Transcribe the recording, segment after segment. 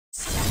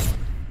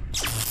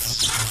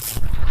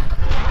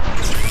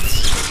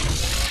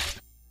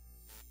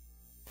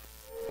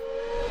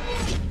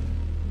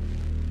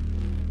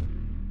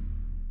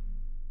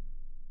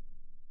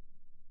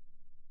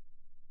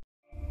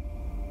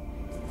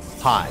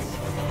Hi,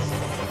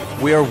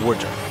 we are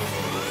Woojer.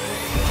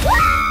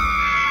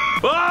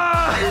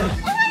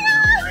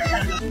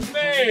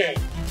 Man!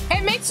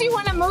 It makes you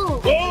want to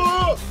move.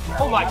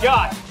 Oh my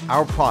god!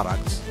 Our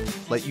products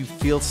let you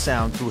feel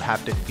sound through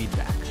haptic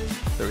feedback.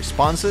 The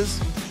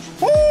responses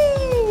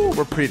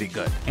were pretty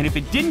good. And if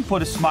it didn't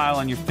put a smile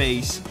on your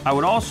face, I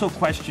would also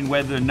question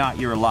whether or not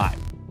you're alive.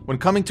 When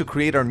coming to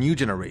create our new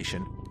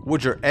generation,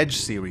 Woojer Edge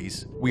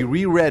series, we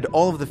reread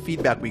all of the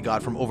feedback we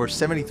got from over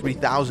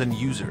 73,000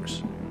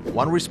 users.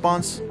 One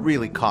response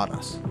really caught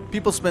us.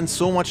 People spend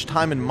so much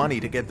time and money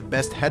to get the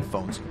best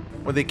headphones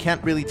when they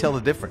can't really tell the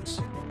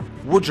difference.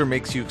 Woojer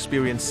makes you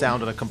experience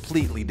sound on a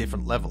completely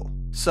different level.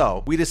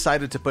 So, we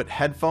decided to put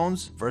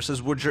headphones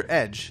versus Woojer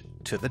Edge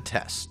to the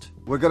test.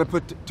 We're gonna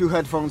put two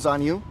headphones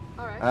on you,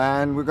 Alright.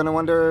 and we're gonna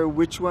wonder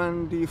which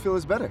one do you feel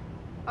is better.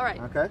 Alright.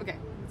 Okay. Okay,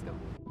 let's go.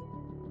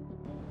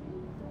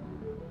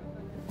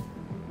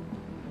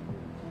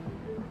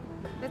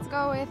 Let's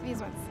go with these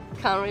ones.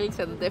 Can't really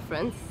tell the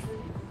difference.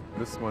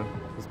 This one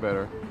is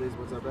better. These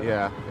ones are better?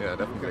 Yeah,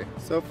 definitely.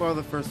 So far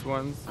the first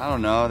ones. I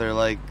don't know, they're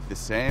like the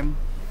same.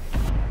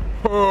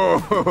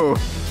 Oh!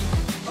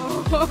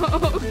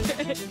 Oh,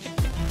 okay.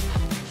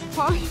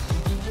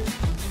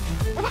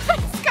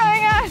 What's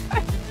going on?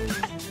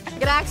 I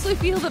can actually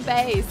feel the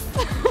bass.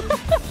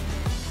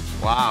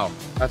 Wow,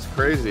 that's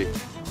crazy.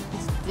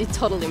 It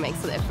totally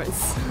makes a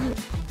difference.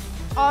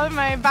 All of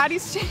my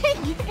body's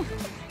shaking.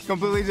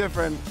 Completely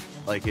different.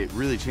 Like, it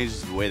really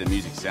changes the way the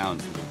music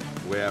sounds,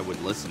 the way I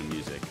would listen to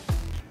music.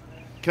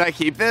 Can I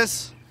keep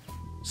this?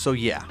 So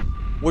yeah,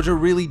 Woojer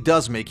really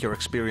does make your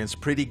experience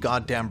pretty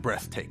goddamn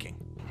breathtaking.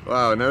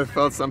 Wow, never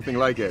felt something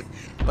like it.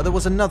 But there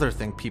was another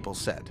thing people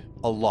said.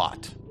 A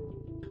lot.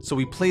 So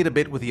we played a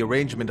bit with the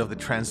arrangement of the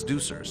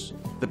transducers,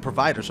 the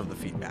providers of the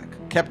feedback,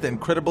 kept the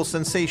incredible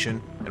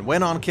sensation, and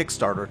went on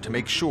Kickstarter to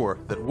make sure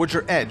that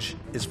Woojer Edge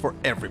is for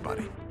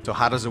everybody. So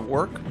how does it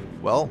work?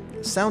 Well,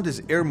 sound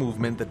is air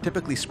movement that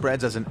typically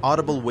spreads as an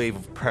audible wave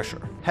of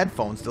pressure.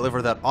 Headphones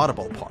deliver that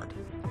audible part,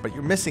 but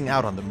you're missing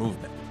out on the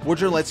movement.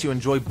 Woojer lets you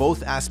enjoy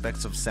both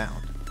aspects of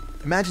sound.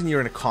 Imagine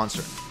you're in a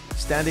concert,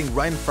 standing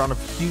right in front of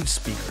huge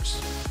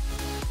speakers.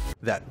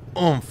 That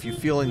oomph you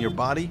feel in your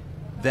body,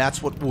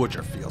 that's what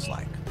Woojer feels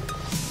like.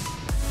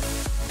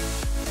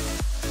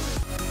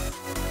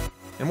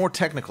 In more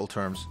technical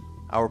terms,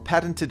 our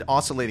patented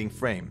oscillating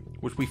frame,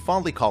 which we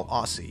fondly call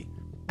Aussie,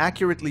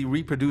 accurately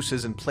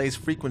reproduces and plays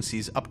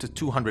frequencies up to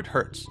 200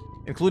 Hz,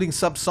 including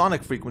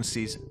subsonic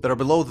frequencies that are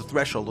below the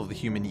threshold of the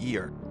human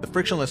ear. The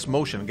frictionless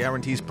motion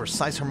guarantees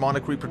precise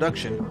harmonic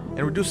reproduction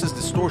and reduces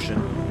distortion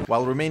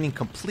while remaining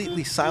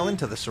completely silent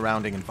to the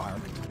surrounding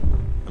environment.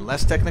 In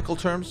less technical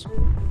terms,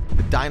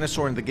 the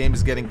dinosaur in the game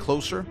is getting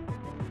closer.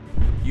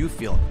 You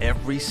feel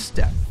every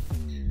step.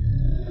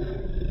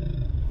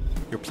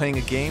 You're playing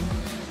a game,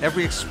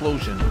 every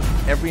explosion,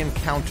 every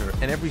encounter,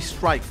 and every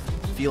strike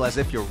feel as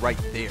if you're right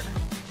there.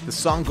 The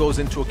song goes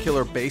into a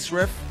killer bass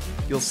riff,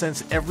 you'll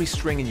sense every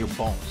string in your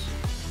bones.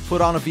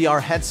 Put on a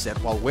VR headset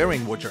while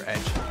wearing Woojer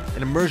Edge,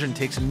 and immersion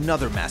takes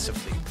another massive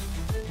leap.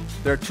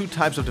 There are two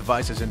types of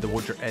devices in the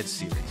Woojer Edge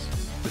series.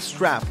 The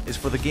strap is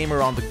for the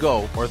gamer on the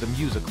go or the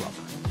music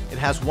lover. It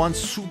has one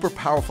super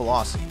powerful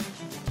Aussie.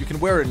 You can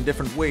wear it in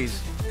different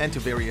ways and to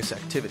various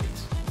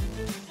activities.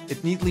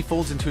 It neatly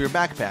folds into your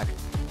backpack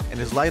and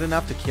is light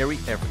enough to carry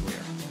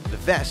everywhere. The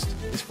vest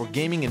is for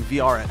gaming and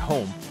VR at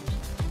home,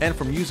 and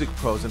for music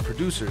pros and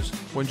producers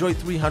who enjoy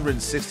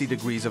 360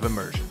 degrees of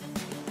immersion.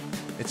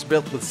 It's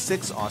built with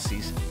 6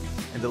 Aussies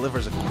and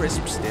delivers a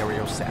crisp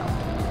stereo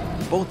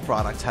sound. Both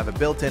products have a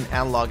built-in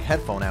analog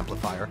headphone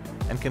amplifier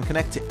and can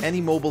connect to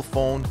any mobile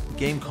phone,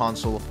 game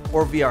console,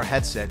 or VR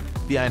headset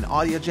via an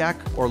audio jack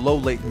or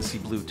low-latency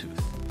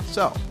Bluetooth.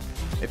 So,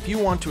 if you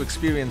want to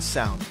experience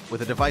sound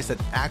with a device that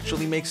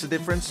actually makes a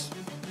difference,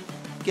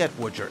 get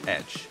Woojer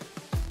Edge.